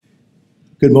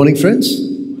Good morning, friends.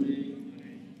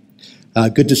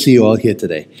 Good to see you all here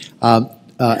today.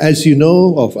 As you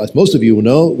know, or as most of you will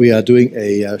know, we are doing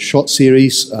a short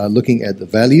series looking at the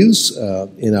values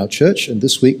in our church, and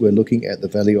this week we're looking at the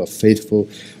value of faithful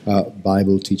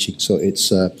Bible teaching. So it's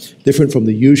different from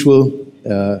the usual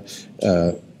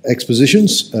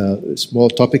expositions. It's more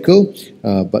topical,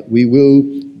 but we will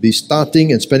be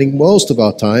starting and spending most of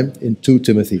our time in 2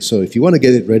 Timothy. So if you want to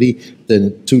get it ready,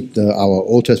 then our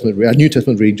New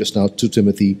Testament reading just now, 2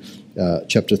 Timothy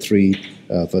chapter 3,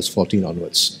 verse 14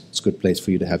 onwards. It's a good place for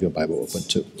you to have your Bible open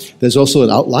too. There's also an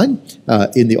outline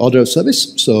in the order of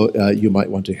service, so you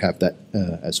might want to have that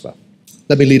as well.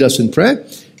 Let me lead us in prayer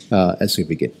as we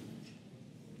begin.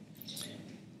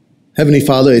 Heavenly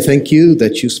Father, I thank you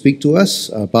that you speak to us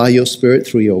by your Spirit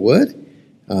through your word.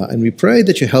 And we pray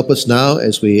that you help us now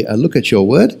as we look at your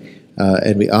word,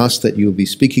 and we ask that you will be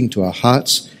speaking to our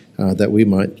hearts, that we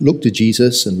might look to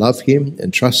Jesus and love him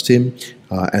and trust him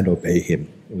and obey him.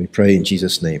 And we pray in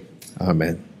Jesus' name.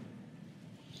 Amen.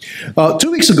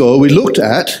 2 weeks ago, we looked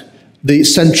at the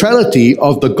centrality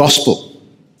of the gospel.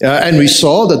 And we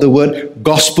saw that the word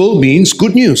gospel means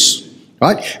good news,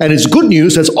 right? And it's good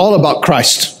news that's all about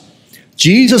Christ.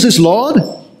 Jesus is Lord.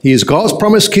 He is God's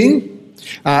promised king.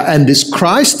 And this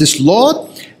Christ, this Lord,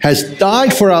 has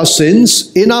died for our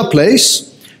sins in our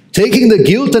place, taking the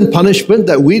guilt and punishment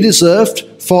that we deserved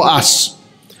for us,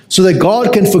 so that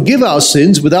God can forgive our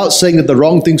sins without saying that the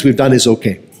wrong things we've done is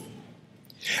okay.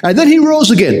 And then he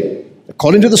rose again,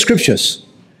 according to the scriptures,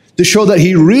 to show that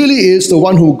he really is the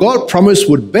one who God promised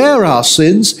would bear our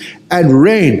sins and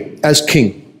reign as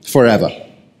king forever.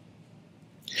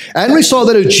 And we saw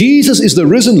that if Jesus is the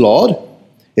risen Lord,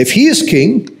 if he is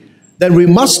king, then we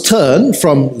must turn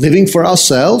from living for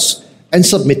ourselves and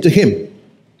submit to him.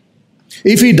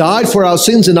 If he died for our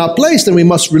sins in our place, then we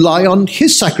must rely on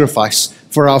his sacrifice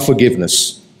for our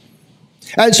forgiveness.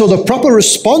 And so the proper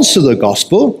response to the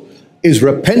gospel is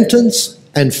repentance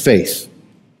and faith.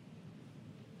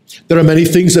 There are many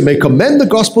things that may commend the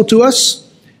gospel to us,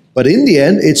 but in the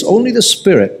end, it's only the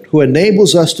Spirit who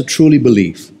enables us to truly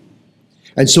believe.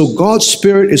 And so God's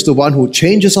Spirit is the one who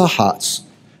changes our hearts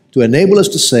to enable us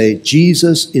to say,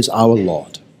 Jesus is our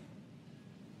Lord.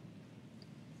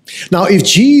 Now, if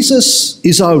Jesus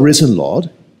is our risen Lord,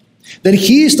 then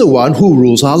he is the one who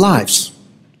rules our lives.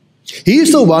 He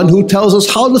is the one who tells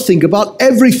us how to think about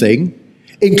everything,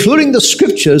 including the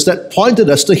scriptures that pointed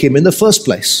us to him in the first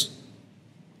place.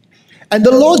 And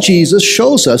the Lord Jesus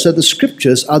shows us that the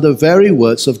scriptures are the very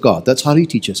words of God. That's how he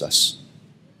teaches us.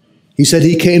 He said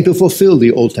he came to fulfill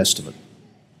the Old Testament.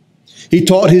 He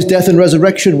taught his death and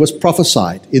resurrection was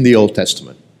prophesied in the Old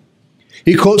Testament.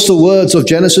 He quotes the words of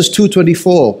Genesis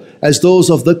 2:24 as those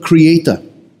of the Creator.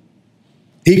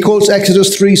 He quotes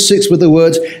Exodus 3:6 with the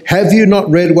words, "Have you not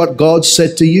read what God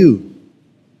said to you?"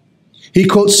 He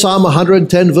quotes Psalm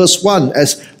 110 verse 1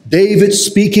 as David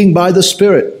speaking by the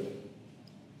Spirit.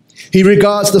 He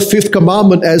regards the fifth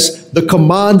commandment as the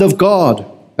command of God,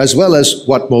 as well as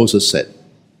what Moses said.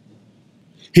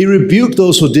 He rebuked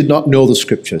those who did not know the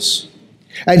scriptures.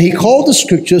 And he called the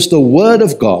scriptures the word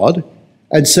of God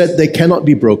and said they cannot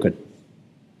be broken.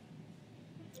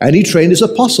 And he trained his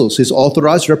apostles, his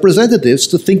authorized representatives,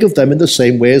 to think of them in the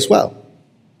same way as well.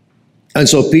 And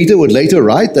so Peter would later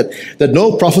write that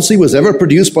no prophecy was ever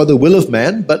produced by the will of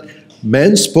man, but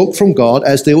men spoke from God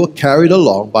as they were carried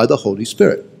along by the Holy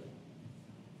Spirit.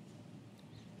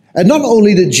 And not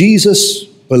only did Jesus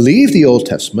believe the Old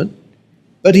Testament,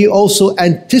 but he also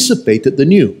anticipated the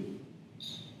new.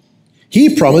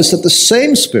 He promised that the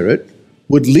same Spirit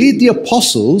would lead the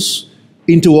apostles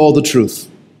into all the truth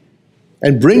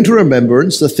and bring to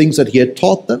remembrance the things that he had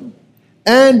taught them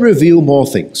and reveal more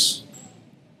things.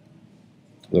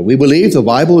 Well, we believe the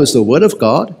Bible is the Word of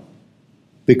God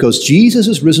because Jesus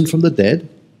is risen from the dead,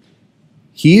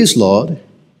 he is Lord,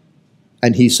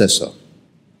 and he says so.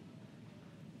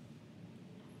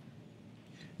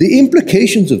 The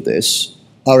implications of this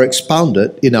are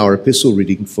expounded in our epistle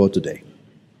reading for today.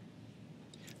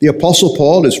 The Apostle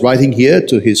Paul is writing here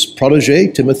to his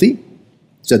protege, Timothy.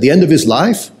 It's at the end of his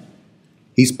life.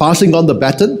 He's passing on the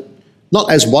baton,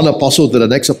 not as one apostle to the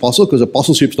next apostle, because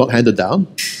apostleship's not handed down,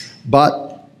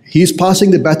 but he's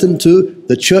passing the baton to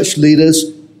the church leaders,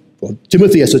 or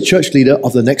Timothy as a church leader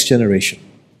of the next generation.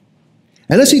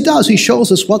 And as he does, he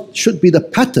shows us what should be the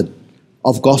pattern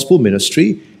of gospel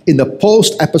ministry in the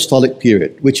post-apostolic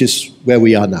period, which is where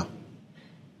we are now.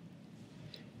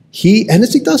 And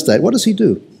as he does that, what does he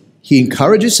do? He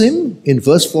encourages him in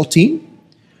verse 14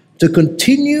 to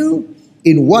continue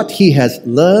in what he has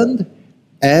learned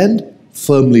and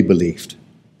firmly believed.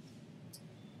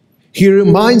 He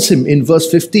reminds him in verse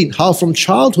 15 how from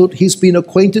childhood he's been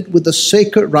acquainted with the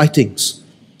sacred writings,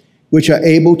 which are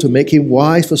able to make him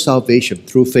wise for salvation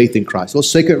through faith in Christ. Those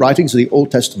sacred writings are the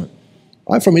Old Testament.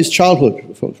 Right? From his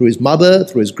childhood, through his mother,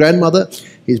 through his grandmother,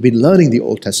 he's been learning the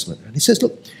Old Testament. And he says,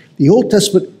 look, the Old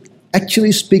Testament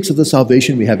actually speaks of the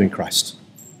salvation we have in Christ.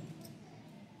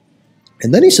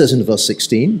 And then he says in verse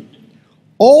 16,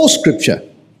 all Scripture,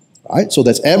 right? So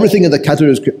that's everything in the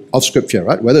category of Scripture,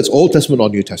 right? Whether it's Old Testament or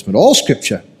New Testament, all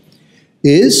Scripture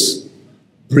is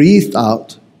breathed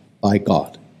out by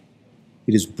God.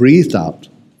 It is breathed out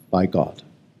by God.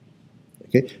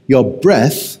 Okay? Your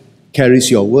breath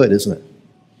carries your word, isn't it?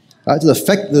 Right? So the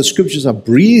fact that the Scriptures are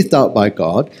breathed out by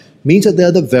God means that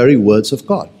they're the very words of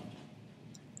God.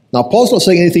 Now, Paul's not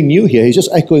saying anything new here. He's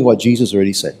just echoing what Jesus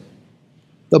already said.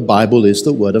 The Bible is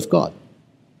the Word of God.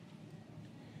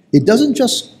 It doesn't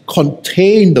just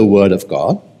contain the Word of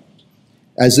God,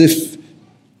 as if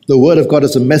the Word of God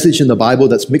is a message in the Bible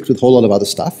that's mixed with a whole lot of other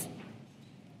stuff.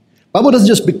 The Bible doesn't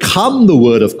just become the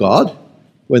Word of God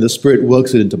when the Spirit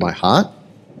works it into my heart.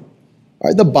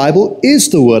 Right? The Bible is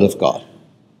the Word of God,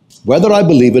 whether I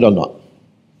believe it or not.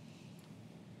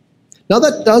 Now,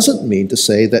 that doesn't mean to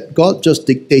say that God just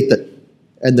dictated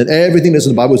and then everything that's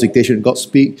in the Bible is dictation. God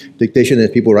speak, dictation,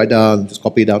 and people write down, just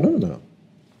copy it down. No.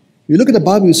 You look at the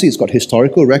Bible, you see it's got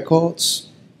historical records.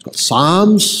 It's got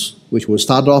psalms, which will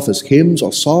start off as hymns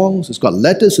or songs. It's got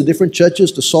letters to different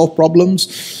churches to solve problems.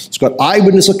 It's got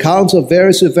eyewitness accounts of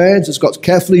various events. It's got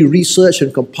carefully researched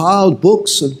and compiled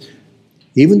books. And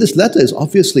even this letter is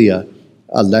obviously a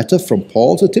letter from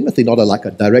Paul to Timothy, not like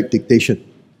a direct dictation.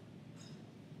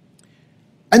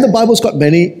 And the Bible's got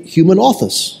many human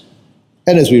authors.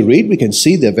 And as we read, we can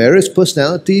see their various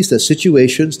personalities, their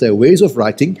situations, their ways of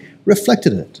writing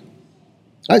reflected in it.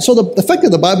 Right? So the fact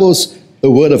that the Bible is the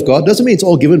Word of God doesn't mean it's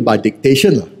all given by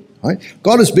dictation. Right?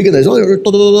 God is bigger than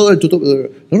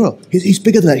that. No. He's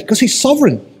bigger than that because He's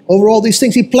sovereign over all these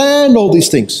things. He planned all these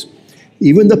things.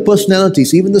 Even the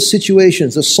personalities, even the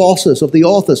situations, the sources of the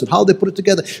authors and how they put it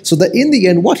together. So that in the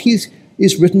end, what is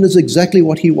written is exactly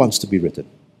what He wants to be written.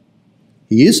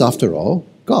 He is, after all,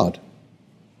 God.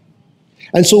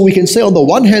 And so we can say, on the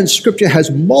one hand, Scripture has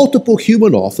multiple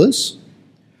human authors.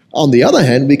 On the other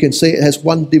hand, we can say it has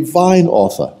one divine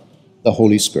author, the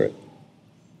Holy Spirit.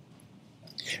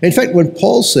 In fact, when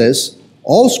Paul says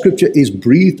all Scripture is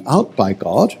breathed out by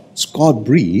God, it's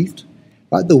God-breathed,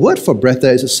 right? The word for breath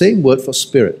there is the same word for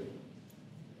spirit.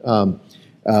 To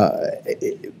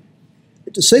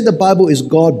say the Bible is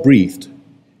God-breathed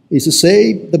is to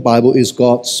say the Bible is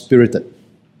God-spirited,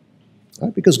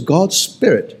 right? Because God's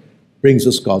Spirit brings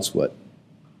us God's word.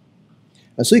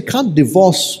 And so you can't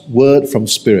divorce word from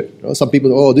spirit. You know, some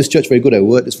people, this church very good at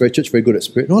word, this church very good at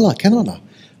spirit. No, cannot.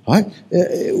 Right?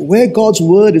 Where God's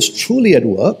word is truly at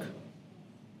work,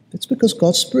 it's because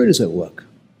God's Spirit is at work.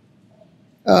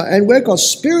 And where God's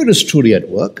Spirit is truly at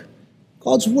work,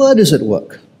 God's word is at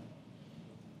work.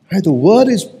 Right? The word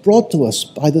is brought to us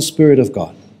by the Spirit of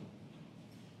God.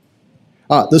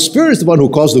 The Spirit is the one who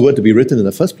caused the word to be written in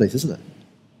the first place, isn't it?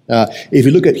 If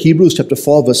you look at Hebrews chapter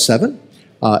 4, verse 7,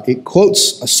 it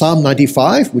quotes Psalm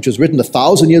 95, which was written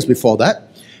 1,000 years before that,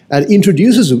 and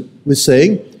introduces it with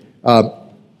saying,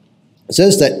 it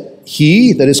says that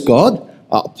He, that is God,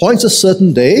 appoints a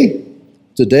certain day,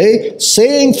 today,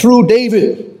 saying through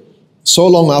David, so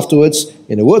long afterwards,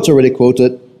 in the words already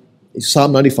quoted,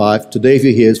 Psalm 95, today if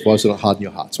you hear His voice, do not harden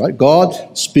your hearts. Right?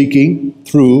 God speaking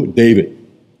through David.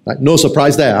 Right? No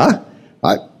surprise there, huh?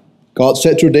 Right? God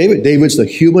said through David. David's the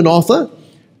human author.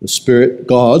 The Spirit,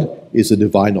 God, is the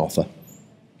divine author.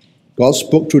 God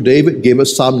spoke through David, gave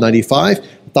us Psalm 95,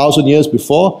 1,000 years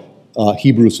before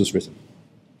Hebrews was written.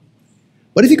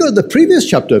 But if you go to the previous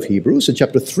chapter of Hebrews, in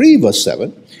chapter 3, verse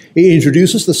 7, it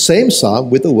introduces the same psalm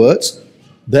with the words,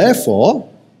 therefore,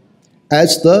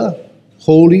 as the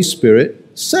Holy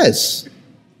Spirit says,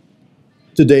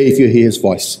 today if you hear His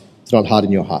voice, do not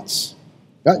harden your hearts.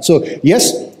 Right? So,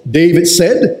 yes, David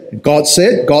said, God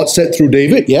said through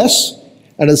David, yes.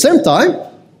 And at the same time,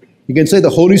 you can say the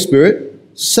Holy Spirit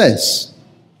says.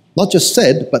 Not just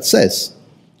said, but says.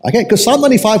 Okay, because Psalm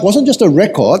 95 wasn't just a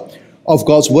record of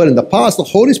God's word in the past. The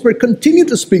Holy Spirit continued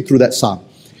to speak through that psalm,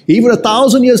 even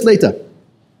 1,000 years later,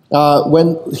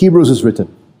 when Hebrews is written.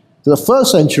 To the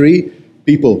first century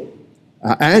people,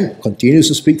 and continues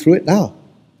to speak through it now.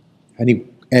 And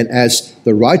as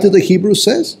the writer of the Hebrews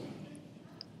says,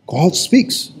 God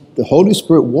speaks. The Holy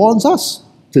Spirit warns us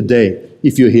today,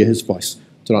 if you hear His voice,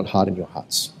 do not harden your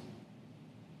hearts.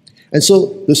 And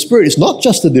so the Spirit is not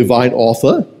just the divine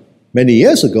author many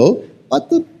years ago, but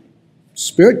the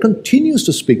Spirit continues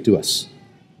to speak to us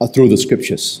through the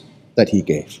Scriptures that He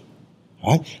gave.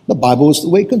 Right? The Bible is the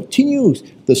way it continues.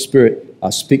 The Spirit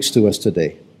speaks to us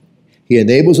today. He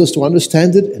enables us to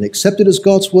understand it and accept it as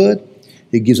God's word.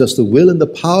 He gives us the will and the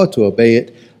power to obey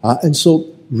it. And so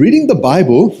reading the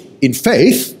Bible in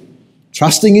faith,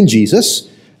 trusting in Jesus,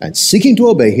 and seeking to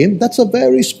obey Him, that's a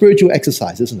very spiritual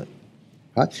exercise, isn't it?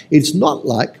 Right? It's not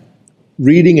like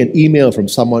reading an email from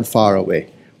someone far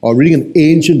away or reading an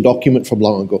ancient document from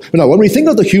long ago. Now, when we think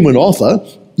of the human author,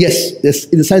 yes,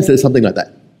 in a sense there's something like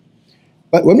that.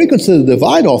 But when we consider the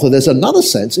divine author, there's another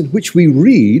sense in which we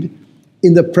read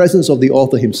in the presence of the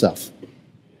author himself.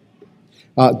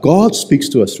 God speaks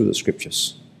to us through the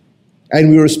scriptures, and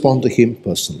we respond to Him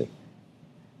personally.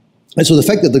 And so the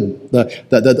fact that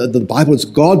the Bible is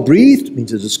God-breathed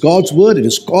means it is God's word, it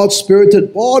is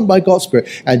God-spirited, born by God's Spirit.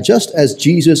 And just as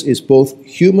Jesus is both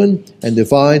human and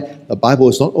divine, the Bible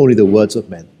is not only the words of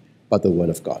men, but the word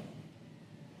of God.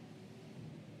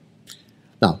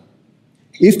 Now,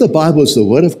 if the Bible is the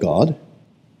word of God,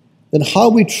 then how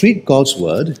we treat God's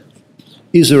word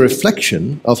is a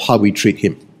reflection of how we treat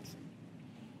Him.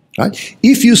 Right?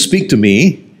 If you speak to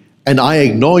me and I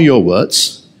ignore your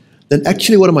words, then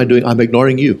actually what am I doing? I'm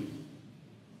ignoring you.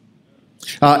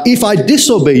 If I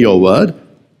disobey your word,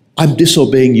 I'm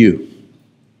disobeying you.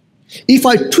 If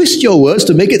I twist your words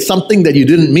to make it something that you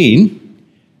didn't mean,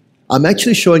 I'm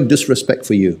actually showing disrespect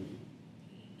for you.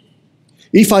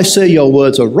 If I say your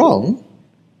words are wrong,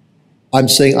 I'm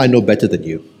saying I know better than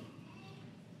you.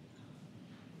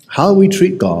 How we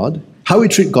treat God, how we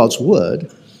treat God's word,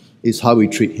 is how we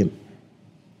treat Him.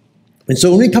 And so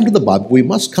when we come to the Bible, we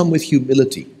must come with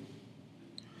humility.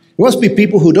 We must be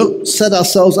people who don't set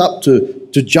ourselves up to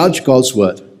judge God's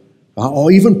word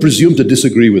or even presume to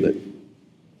disagree with it.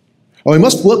 Or we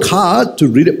must work hard to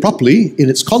read it properly in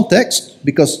its context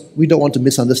because we don't want to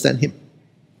misunderstand Him.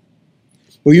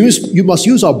 You must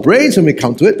use our brains when we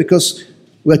come to it because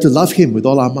we have to love Him with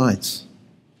all our minds.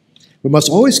 We must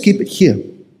always keep it here,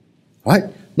 right?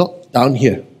 Not down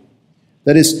here.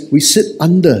 That is, we sit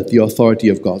under the authority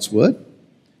of God's word,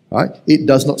 right? It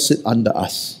does not sit under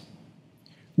us.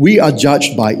 We are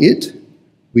judged by it.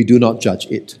 We do not judge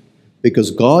it because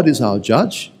God is our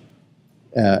judge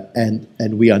and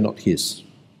we are not His.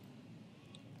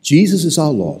 Jesus is our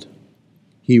Lord.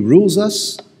 He rules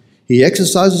us. He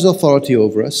exercises authority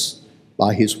over us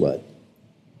by His word.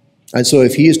 And so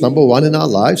if He is number one in our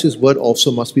lives, His word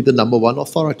also must be the number one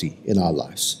authority in our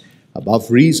lives. Above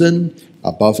reason,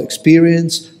 above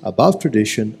experience, above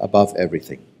tradition, above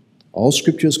everything. All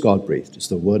scripture is God-breathed. It's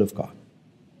the word of God.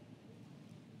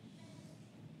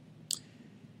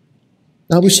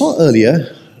 Now, we saw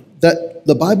earlier that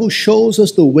the Bible shows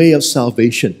us the way of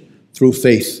salvation through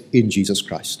faith in Jesus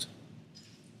Christ.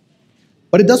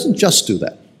 But it doesn't just do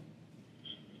that.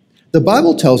 The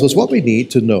Bible tells us what we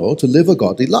need to know to live a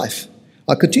godly life.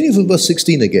 I'll continue from verse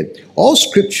 16 again. All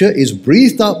scripture is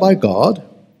breathed out by God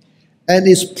and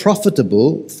is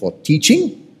profitable for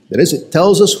teaching. That is, it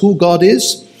tells us who God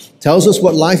is, tells us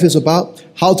what life is about,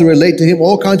 how to relate to Him,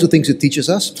 all kinds of things it teaches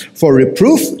us. For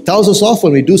reproof, tells us off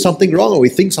when we do something wrong or we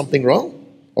think something wrong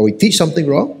or we teach something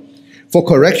wrong. For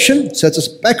correction, sets us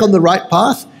back on the right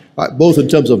path, right, both in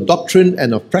terms of doctrine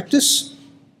and of practice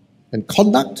and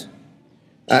conduct.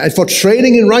 And for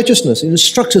training in righteousness, it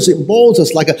instructs us, it molds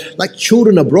us like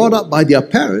children are brought up by their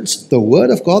parents. The Word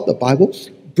of God, the Bible,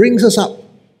 brings us up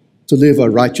to live a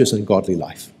righteous and godly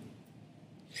life.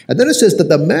 And then it says that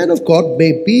the man of God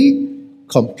may be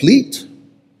complete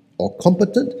or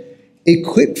competent,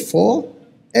 equipped for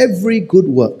every good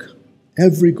work.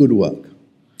 Every good work.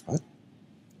 Right?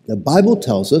 The Bible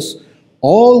tells us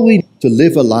all we need to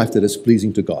live a life that is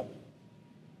pleasing to God.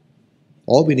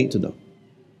 All we need to know.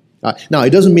 Now, it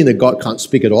doesn't mean that God can't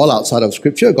speak at all outside of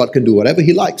Scripture. God can do whatever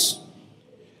He likes.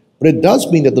 But it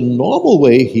does mean that the normal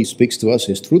way He speaks to us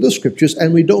is through the Scriptures,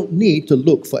 and we don't need to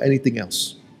look for anything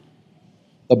else.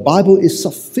 The Bible is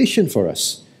sufficient for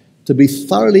us to be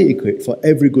thoroughly equipped for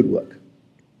every good work.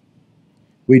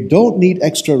 We don't need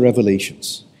extra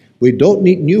revelations. We don't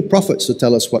need new prophets to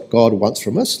tell us what God wants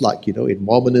from us, like, in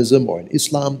Mormonism or in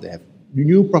Islam, they have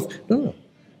new prophets. No.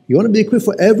 You want to be equipped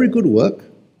for every good work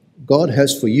God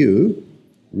has for you,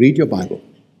 read your Bible.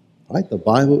 Right? The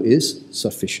Bible is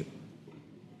sufficient.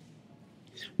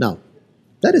 Now,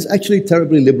 that is actually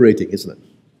terribly liberating, isn't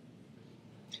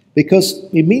it? Because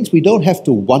it means we don't have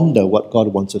to wonder what God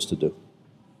wants us to do.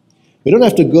 We don't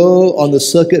have to go on the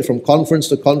circuit from conference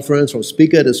to conference, from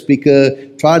speaker to speaker,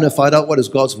 trying to find out what is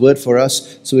God's word for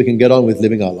us so we can get on with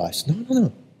living our lives.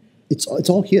 No. It's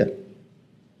all here.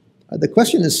 The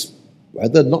question is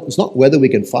it's not whether we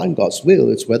can find God's will,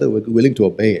 it's whether we're willing to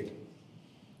obey it.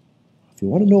 If you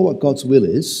want to know what God's will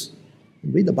is,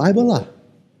 read the Bible.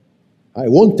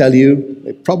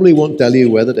 It probably won't tell you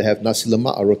whether to have nasi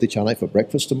lemak or roti canai for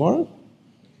breakfast tomorrow.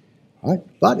 Right?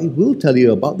 But it will tell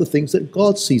you about the things that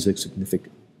God sees as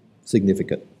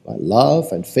significant, like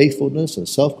love and faithfulness and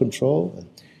self-control.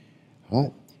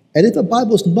 Right? And if the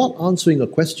Bible's not answering your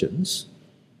questions,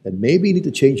 then maybe you need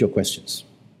to change your questions.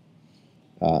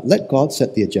 Let God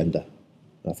set the agenda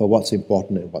for what's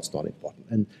important and what's not important.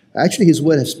 And actually, His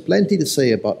Word has plenty to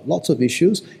say about lots of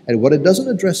issues, and what it doesn't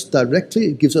address directly,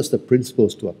 it gives us the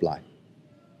principles to apply.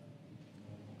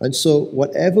 And so,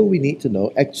 whatever we need to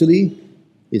know actually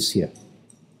is here.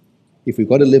 If we've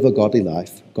got to live a godly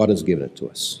life, God has given it to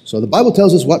us. So the Bible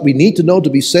tells us what we need to know to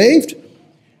be saved,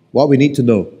 what we need to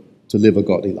know to live a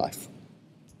godly life.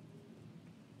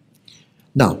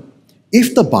 Now,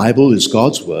 if the Bible is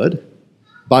God's Word,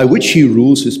 by which He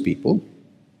rules His people,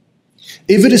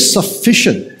 if it is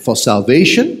sufficient for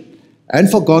salvation and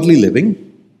for godly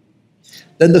living,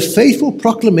 then the faithful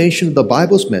proclamation of the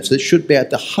Bible's message should be at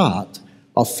the heart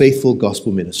of faithful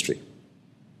gospel ministry.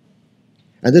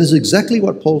 And that is exactly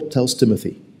what Paul tells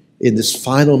Timothy in this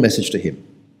final message to him.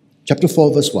 Chapter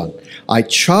 4, verse 1. I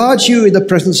charge you in the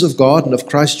presence of God and of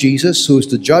Christ Jesus, who is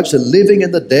to judge the living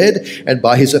and the dead, and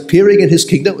by His appearing in His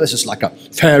kingdom. This is like a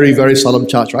very, very solemn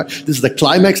charge, right? This is the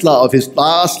climax of his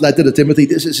last letter to Timothy.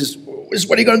 This is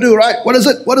what are you going to do, right? What is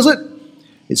it? What is it?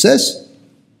 It says,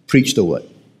 preach the word.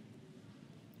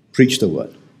 Preach the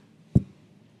word.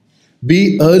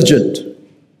 Be urgent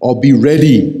or be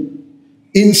ready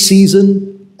in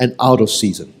season and out of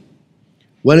season.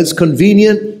 When it's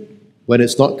convenient, when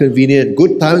it's not convenient,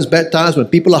 good times, bad times, when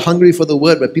people are hungry for the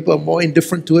word, when people are more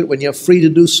indifferent to it, when you're free to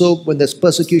do so, when there's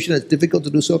persecution, it's difficult to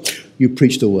do so, you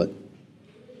preach the word.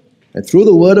 And through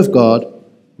the word of God,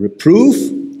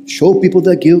 reprove, show people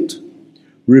their guilt,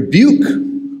 rebuke,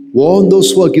 warn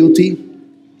those who are guilty,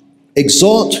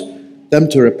 exhort them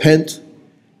to repent,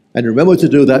 and remember to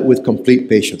do that with complete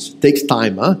patience. It takes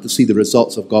time to see the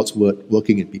results of God's word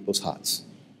working in people's hearts.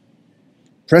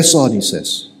 Press on, he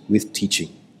says, with teaching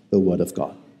the word of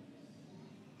God.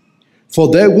 For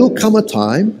there will come a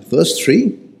time, verse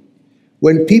 3,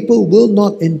 when people will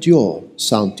not endure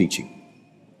sound teaching.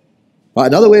 But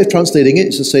another way of translating it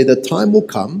is to say the time will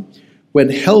come when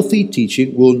healthy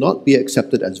teaching will not be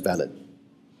accepted as valid.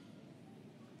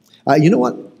 You know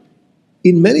what?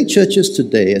 In many churches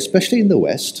today, especially in the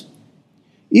West,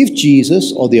 if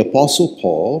Jesus or the Apostle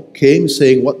Paul came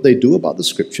saying what they do about the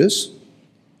Scriptures,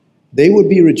 they would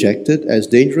be rejected as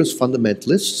dangerous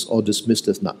fundamentalists or dismissed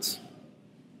as nuts.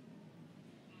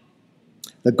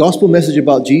 The gospel message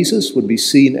about Jesus would be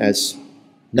seen as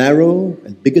narrow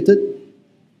and bigoted.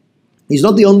 He's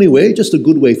not the only way, just a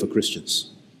good way for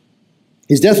Christians.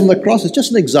 His death on the cross is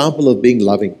just an example of being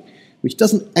loving, which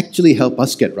doesn't actually help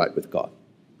us get right with God,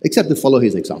 except to follow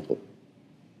His example.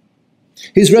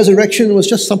 His resurrection was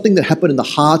just something that happened in the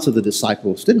hearts of the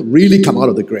disciples. It didn't really come out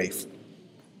of the grave.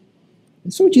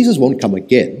 And so Jesus won't come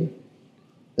again.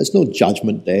 There's no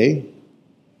judgment day.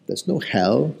 There's no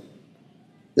hell.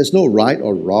 There's no right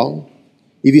or wrong.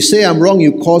 If you say I'm wrong,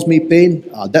 you cause me pain,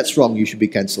 that's wrong, you should be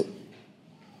cancelled.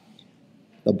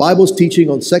 The Bible's teaching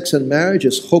on sex and marriage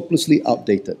is hopelessly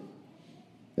outdated.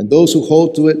 And those who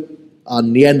hold to it are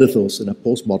Neanderthals in a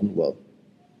postmodern world.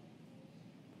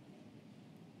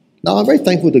 Now, I'm very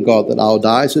thankful to God that our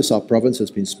diocese, our province, has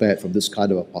been spared from this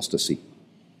kind of apostasy.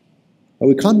 But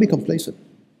we can't be complacent.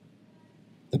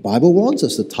 The Bible warns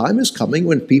us the time is coming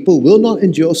when people will not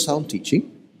endure sound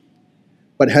teaching,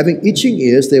 but having itching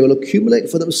ears, they will accumulate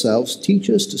for themselves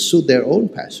teachers to suit their own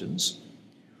passions,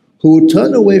 who will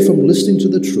turn away from listening to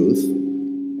the truth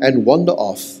and wander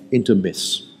off into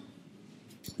myths.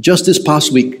 Just this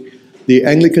past week, the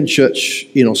Anglican Church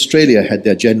in Australia had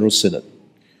their General Synod.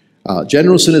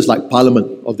 General Synod is like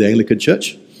Parliament of the Anglican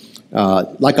Church.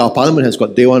 Like our Parliament has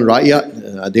got Dewan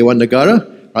Rakyat, Dewan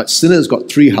Negara, right? Synod has got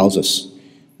three houses.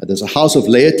 There's a house of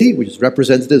laity, which is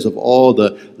representatives of all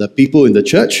the people in the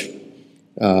church,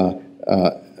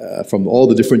 from all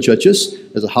the different churches.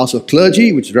 There's a house of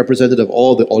clergy, which is representative of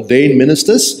all the ordained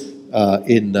ministers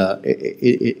in the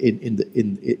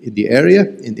area,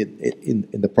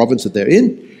 in the province that they're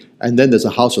in. And then there's a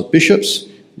house of bishops,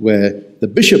 where the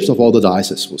bishops of all the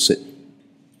dioceses will sit.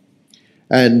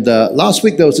 And last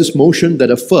week there was this motion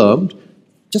that affirmed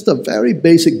just a very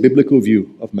basic biblical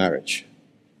view of marriage.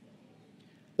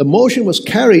 The motion was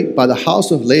carried by the house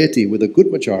of laity with a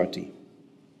good majority.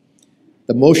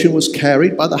 The motion was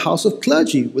carried by the house of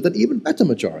clergy with an even better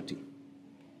majority.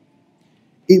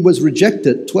 It was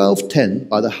rejected 12-10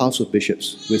 by the house of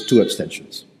bishops with 2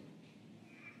 abstentions.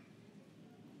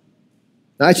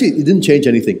 Now, actually, it didn't change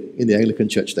anything in the Anglican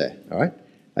Church there, all right?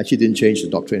 Actually, it didn't change the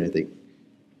doctrine or anything.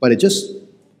 But it just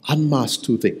unmask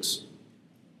two things.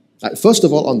 First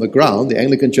of all, on the ground, the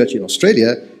Anglican Church in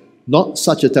Australia, not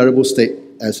such a terrible state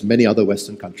as many other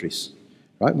Western countries.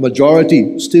 Right?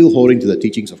 Majority still holding to the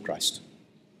teachings of Christ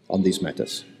on these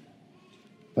matters.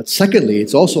 But secondly,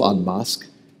 it's also unmasked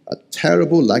a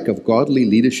terrible lack of godly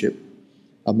leadership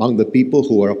among the people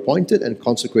who are appointed and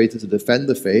consecrated to defend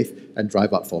the faith and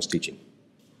drive out false teaching.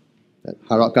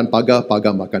 Harapkan pagar,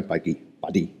 pagar makan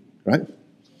padi, right?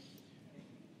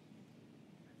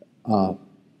 But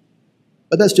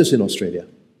that's just in Australia.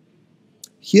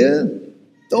 Here,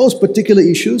 those particular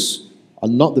issues are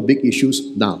not the big issues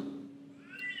now.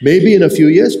 Maybe in a few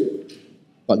years,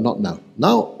 but not now.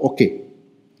 Now, okay.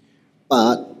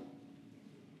 But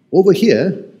over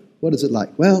here, what is it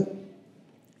like? Well,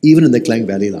 even in the Klang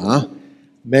Valley,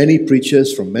 many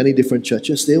preachers from many different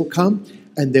churches, they'll come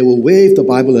and they will wave the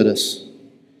Bible at us.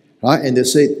 Right? And they'll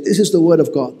say, this is the Word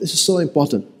of God. This is so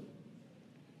important.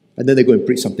 And then they go and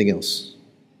preach something else.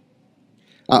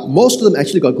 Most of them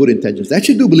actually got good intentions. They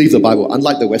actually do believe the Bible,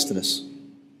 unlike the Westerners.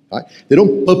 Right? They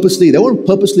won't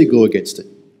purposely go against it.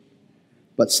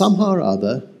 But somehow or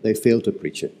other, they fail to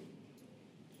preach it.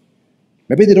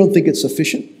 Maybe they don't think it's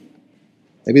sufficient.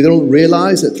 Maybe they don't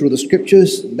realize that through the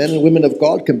Scriptures, men and women of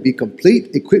God can be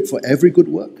complete, equipped for every good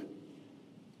work.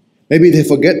 Maybe they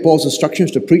forget Paul's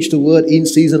instructions to preach the word in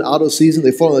season, out of season.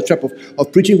 They fall in the trap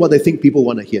of preaching what they think people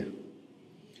want to hear.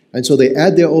 And so they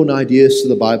add their own ideas to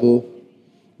the Bible.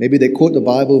 Maybe they quote the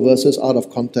Bible verses out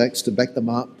of context to back them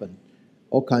up, and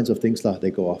all kinds of things like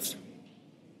they go off.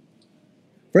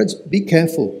 Friends, be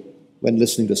careful when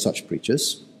listening to such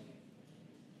preachers.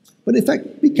 But in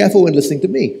fact, be careful when listening to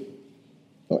me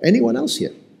or anyone else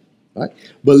here. Right?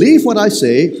 Believe what I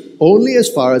say only as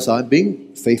far as I'm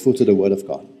being faithful to the Word of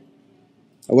God.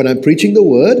 And when I'm preaching the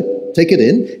Word, take it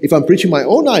in. If I'm preaching my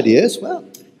own ideas, well,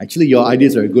 actually your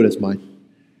ideas are as good as mine.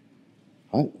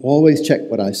 I always check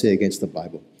what I say against the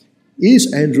Bible.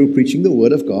 Is Andrew preaching the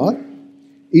Word of God?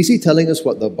 Is he telling us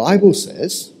what the Bible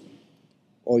says?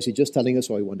 Or is he just telling us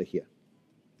what we want to hear?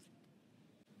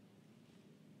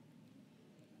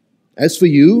 As for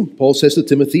you, Paul says to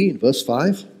Timothy in verse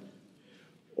 5,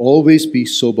 always be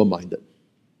sober-minded.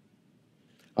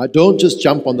 Don't just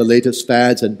jump on the latest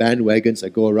fads and bandwagons that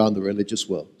go around the religious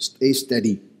world. Stay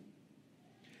steady.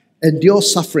 Endure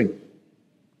suffering.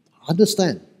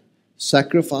 Understand,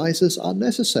 sacrifices are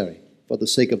necessary for the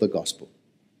sake of the gospel.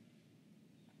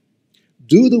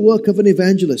 Do the work of an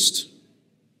evangelist,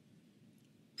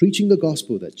 preaching the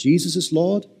gospel that Jesus is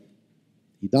Lord,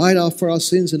 He died for our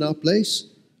sins in our place,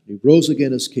 He rose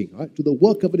again as King. Right? Do the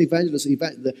work of an evangelist,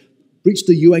 preach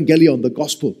the evangelion, the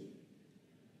gospel.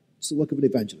 It's the work of an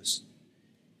evangelist.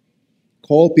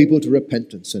 Call people to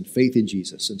repentance and faith in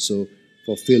Jesus, and so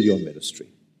fulfill your ministry.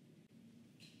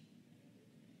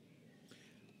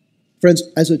 Friends,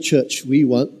 as a church, we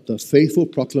want the faithful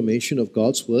proclamation of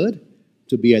God's word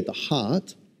to be at the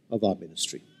heart of our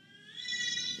ministry.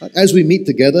 As we meet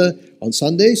together on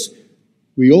Sundays,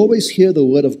 we always hear the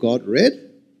word of God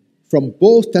read from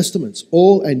both testaments,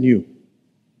 Old and New.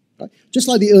 Right? Just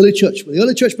like the early church. When the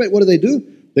early church met, what do?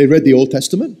 They read the Old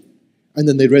Testament, and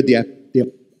then they read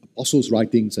the apostles'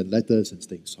 writings and letters and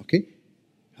things. Okay?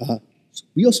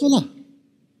 We also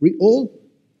read Old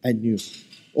and New.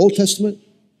 Old Testament,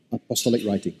 apostolic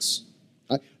writings.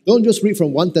 Right? Don't just read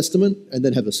from one testament and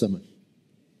then have a sermon.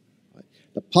 Right?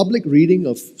 The public reading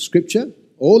of Scripture,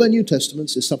 Old and New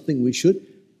Testaments, is something we should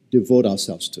devote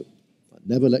ourselves to.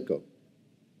 Never let go.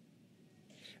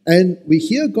 And we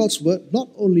hear God's word not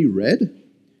only read,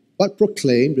 but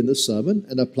proclaimed in the sermon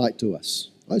and applied to us.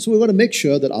 Right? So we want to make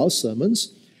sure that our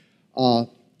sermons are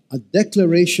a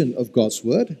declaration of God's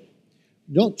word,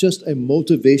 not just a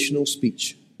motivational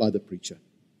speech by the preacher.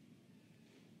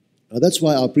 Now, that's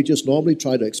why our preachers normally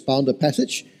try to expound a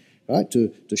passage, right,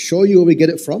 to show you where we get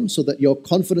it from, so that your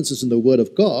confidence is in the word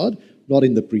of God, not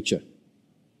in the preacher.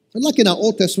 And like in our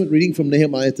Old Testament reading from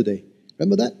Nehemiah today,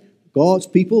 remember that? God's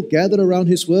people gathered around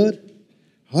His word,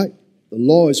 right? The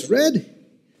law is read,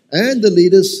 and the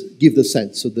leaders give the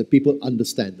sense so that people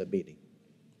understand the meaning.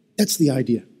 That's the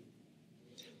idea.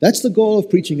 That's the goal of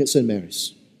preaching at St.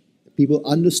 Mary's. People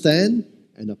understand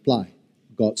and apply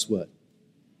God's word.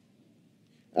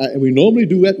 And we normally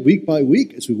do that week by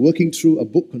week as we're working through a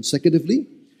book consecutively,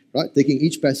 right? Taking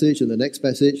each passage and the next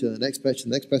passage and the next passage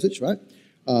and the next passage, right?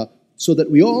 So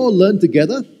that we all learn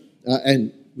together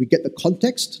and we get the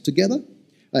context together,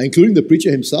 including the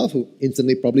preacher himself, who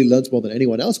instantly probably learns more than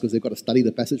anyone else because they've got to study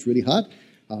the passage really hard.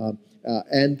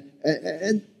 And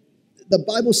the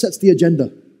Bible sets the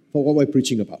agenda for what we're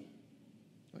preaching about.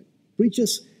 Right?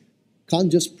 Preachers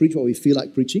can't just preach what we feel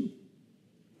like preaching,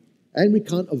 and we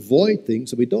can't avoid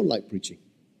things that we don't like preaching.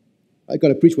 I've got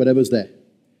to preach whatever's there.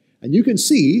 And you can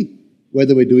see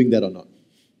whether we're doing that or not.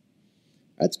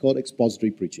 That's called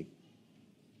expository preaching.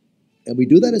 And we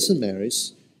do that at St.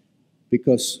 Mary's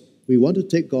because we want to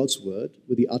take God's word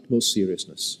with the utmost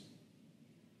seriousness.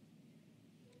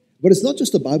 But it's not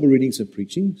just the Bible readings and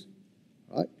preachings.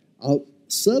 Right? Our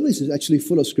service is actually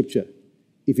full of scripture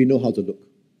if you know how to look.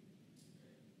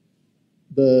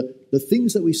 The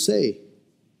things that we say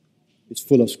is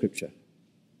full of scripture.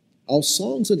 Our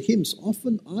songs and hymns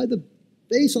often either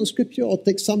based on scripture or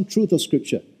take some truth of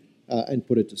scripture and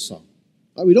put it to song.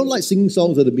 We don't like singing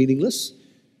songs that are meaningless,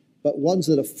 but ones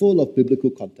that are full of biblical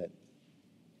content.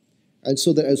 And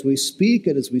so that as we speak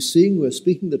and as we sing, we're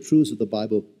speaking the truths of the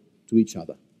Bible to each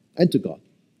other and to God.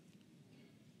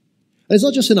 And it's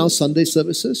not just in our Sunday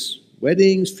services,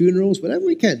 weddings, funerals, whenever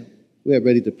we can, we are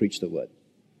ready to preach the word.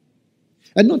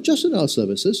 And not just in our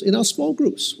services, in our small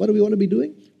groups. What do we want to be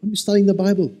doing? We want to be studying the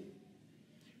Bible.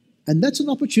 And that's an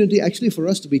opportunity actually for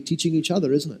us to be teaching each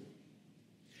other, isn't it?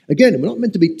 Again, we're not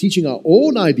meant to be teaching our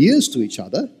own ideas to each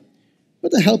other,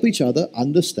 but to help each other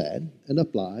understand and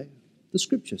apply the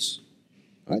scriptures.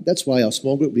 Right? That's why our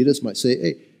small group leaders might say,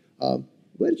 hey,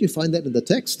 where did you find that in the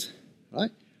text?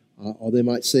 Right? Or they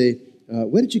might say,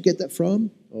 where did you get that from?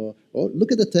 Or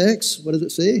look at the text, what does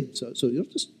it say? So you're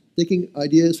not just taking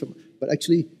ideas from, but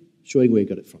actually showing where you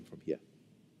got it from here.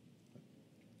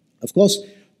 Of course,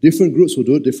 different groups will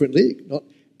do it differently. Not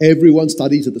everyone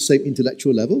studies at the same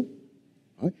intellectual level.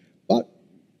 Right? But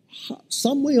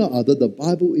some way or other, the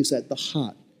Bible is at the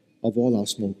heart of all our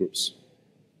small groups.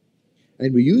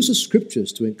 And we use the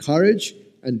scriptures to encourage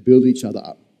and build each other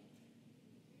up.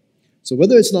 So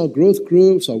whether it's in our growth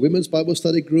groups, our women's Bible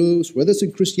study groups, whether it's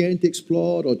in Christianity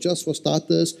Explored or Just for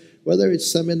Starters, whether it's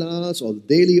seminars or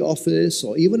daily office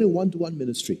or even in one-to-one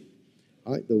ministry,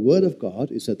 right, the Word of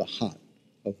God is at the heart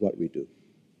of what we do.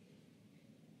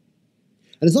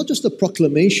 And it's not just the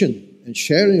proclamation and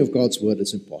sharing of God's Word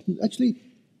that's important. Actually,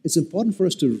 it's important for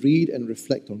us to read and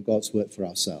reflect on God's Word for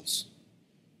ourselves.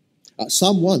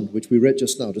 Psalm 1, which we read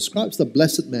just now, describes the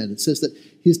blessed man. It says that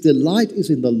his delight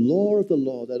is in the law of the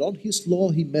Lord, that on his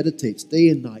law he meditates day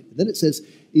and night. And then it says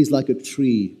he's like a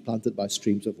tree planted by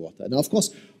streams of water. Now, of course,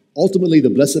 ultimately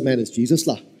the blessed man is Jesus,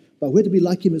 but we're to be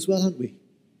like him as well, aren't we?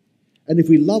 And if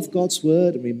we love God's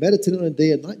word and we meditate on it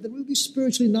day and night, then we'll be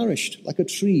spiritually nourished like a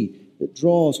tree that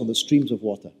draws on the streams of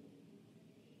water.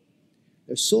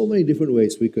 There's so many different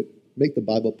ways we could make the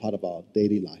Bible part of our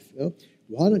daily life. You know?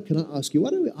 Why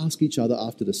don't we ask each other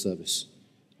after the service,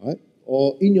 right?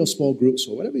 Or in your small groups,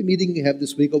 or whatever meeting you have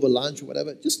this week over lunch or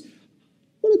whatever, just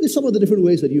what are some of the different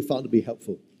ways that you found to be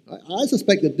helpful? I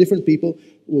suspect that different people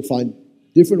will find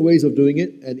different ways of doing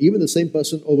it, and even the same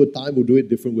person over time will do it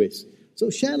different ways. So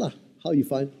share how you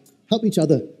find, help each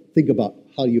other think about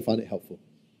how you find it helpful,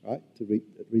 right? To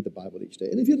read the Bible each day.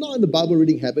 And if you're not in the Bible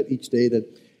reading habit each day, then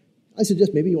I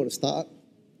suggest maybe you want to start.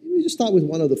 You just start with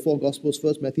one of the four Gospels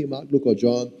first, Matthew, Mark, Luke, or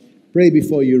John. Pray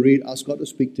before you read. Ask God to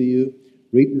speak to you.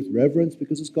 Read with reverence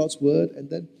because it's God's word. And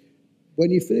then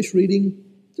when you finish reading,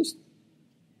 just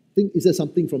think, is there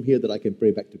something from here that I can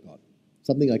pray back to God?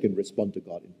 Something I can respond to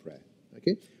God in prayer.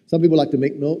 Okay? Some people like to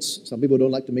make notes. Some people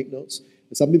don't like to make notes.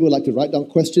 And some people like to write down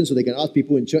questions so they can ask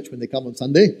people in church when they come on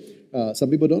Sunday. Some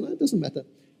people don't. It doesn't matter.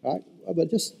 All right? But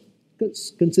just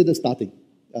consider starting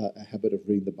a habit of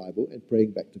reading the Bible and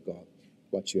praying back to God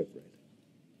what you have read.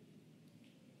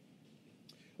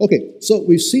 Okay, so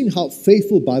we've seen how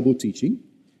faithful Bible teaching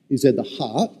is at the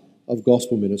heart of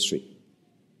gospel ministry.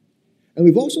 And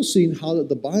we've also seen how that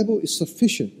the Bible is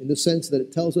sufficient in the sense that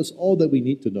it tells us all that we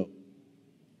need to know.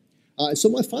 So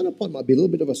my final point might be a little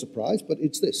bit of a surprise, but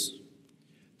it's this.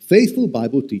 Faithful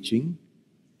Bible teaching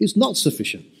is not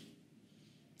sufficient.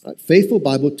 Faithful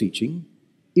Bible teaching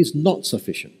is not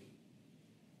sufficient.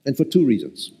 And for two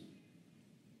reasons.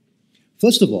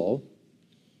 First of all,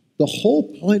 the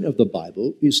whole point of the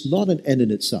Bible is not an end in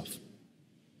itself.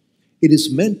 It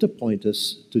is meant to point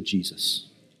us to Jesus.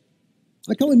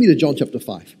 Come with me to John chapter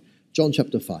 5. John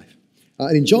chapter 5.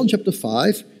 And in John chapter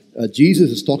 5, Jesus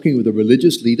is talking with the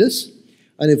religious leaders.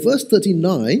 And in verse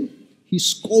 39, he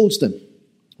scolds them.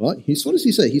 Right? What does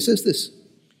he say? He says this.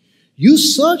 You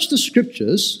search the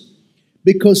scriptures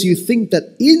because you think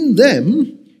that in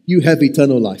them you have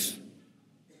eternal life.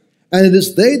 And it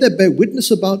is they that bear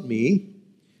witness about me,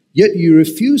 yet you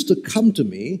refuse to come to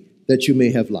me that you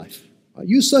may have life.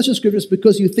 You search the scriptures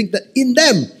because you think that in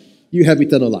them you have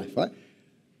eternal life. Right?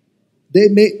 They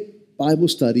make Bible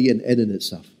study an end in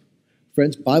itself.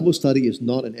 Friends, Bible study is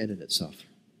not an end in itself.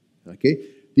 Okay?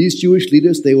 These Jewish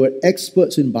leaders, they were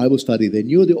experts in Bible study. They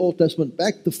knew the Old Testament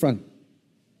back to front.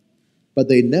 But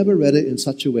they never read it in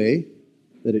such a way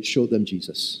that it showed them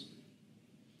Jesus.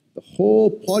 The whole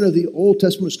point of the Old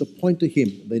Testament is to point to him.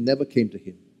 They never came to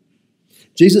him.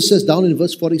 Jesus says down in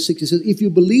verse 46, he says, if you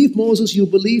believe Moses, you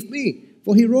believe me,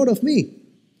 for he wrote of me.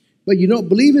 But you don't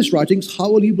believe his writings,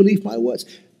 how will you believe my words?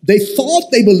 They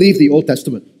thought they believed the Old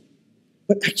Testament,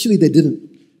 but actually they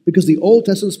didn't, because the Old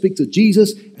Testament speaks of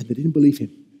Jesus and they didn't believe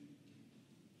him.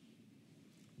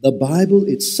 The Bible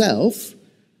itself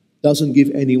doesn't give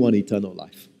anyone eternal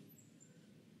life.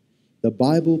 The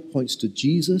Bible points to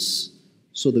Jesus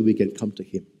so that we can come to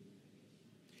him.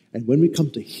 And when we come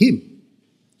to him,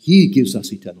 he gives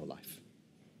us eternal life.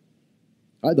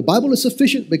 All right, the Bible is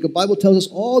sufficient because the Bible tells us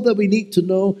all that we need to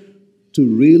know to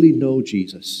really know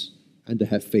Jesus and to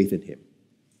have faith in him.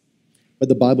 But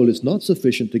the Bible is not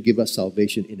sufficient to give us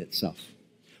salvation in itself.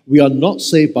 We are not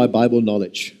saved by Bible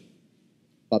knowledge,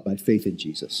 but by faith in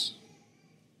Jesus.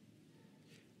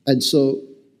 And so,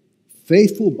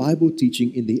 faithful Bible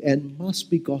teaching in the end must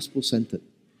be gospel-centered.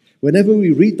 Whenever we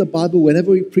read the Bible,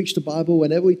 whenever we preach the Bible,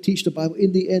 whenever we teach the Bible,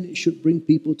 in the end, it should bring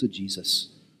people to Jesus.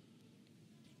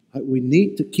 We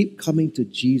need to keep coming to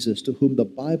Jesus, to whom the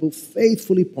Bible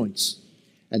faithfully points,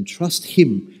 and trust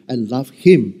him, and love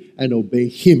him, and obey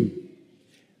him.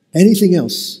 Anything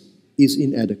else is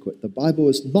inadequate. The Bible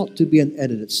is not to be an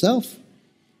end in itself,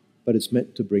 but it's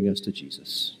meant to bring us to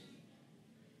Jesus.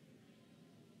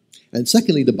 And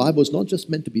secondly, the Bible is not just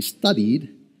meant to be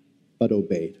studied, but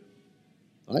obeyed.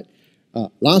 Right?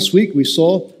 Last week we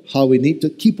saw how we need to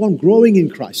keep on growing in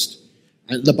Christ.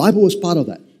 And the Bible was part of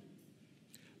that.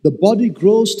 The body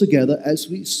grows together as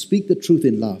we speak the truth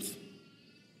in love.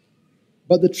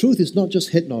 But the truth is not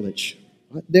just head knowledge.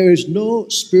 Right? There is no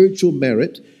spiritual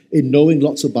merit in knowing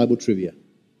lots of Bible trivia.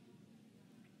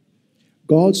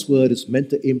 God's word is meant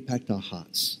to impact our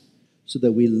hearts so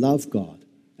that we love God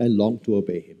and long to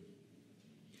obey him.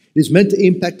 It is meant to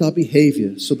impact our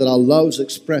behavior so that our love is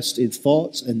expressed in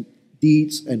thoughts and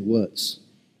deeds and words.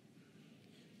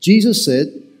 Jesus said,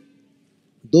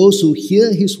 those who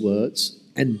hear his words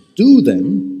and do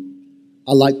them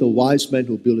are like the wise man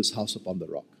who built his house upon the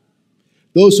rock.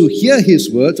 Those who hear his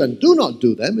words and do not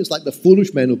do them is like the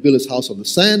foolish man who built his house on the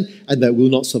sand and that will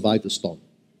not survive the storm.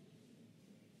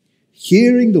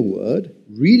 Hearing the word,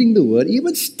 reading the word,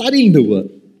 even studying the word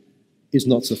is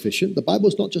not sufficient. The Bible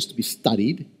is not just to be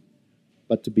studied,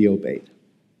 but to be obeyed.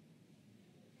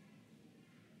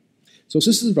 So,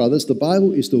 sisters and brothers, the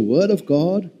Bible is the word of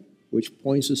God which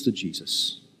points us to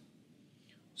Jesus.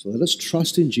 So let us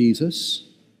trust in Jesus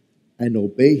and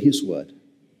obey his word,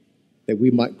 that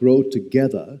we might grow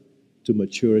together to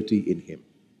maturity in him.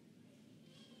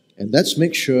 And let's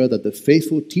make sure that the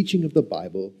faithful teaching of the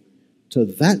Bible to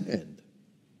that end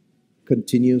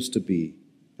continues to be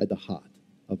at the heart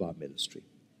of our ministry.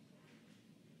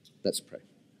 Let's pray.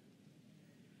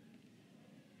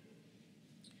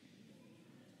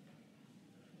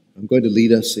 I'm going to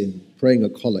lead us in praying a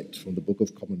collect from the Book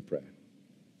of Common Prayer.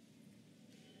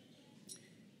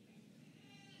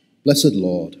 Blessed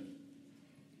Lord,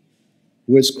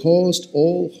 who has caused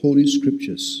all holy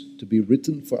scriptures to be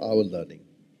written for our learning,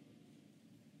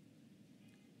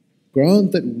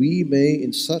 grant that we may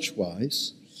in such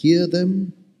wise hear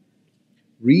them,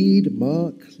 read,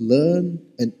 mark, learn,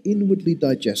 and inwardly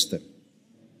digest them,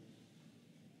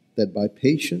 that by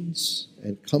patience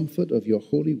and comfort of your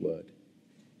holy word,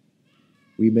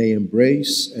 we may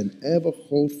embrace and ever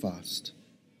hold fast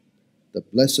the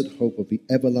blessed hope of the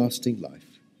everlasting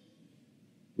life,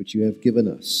 which you have given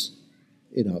us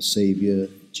in our Savior,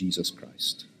 Jesus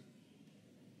Christ.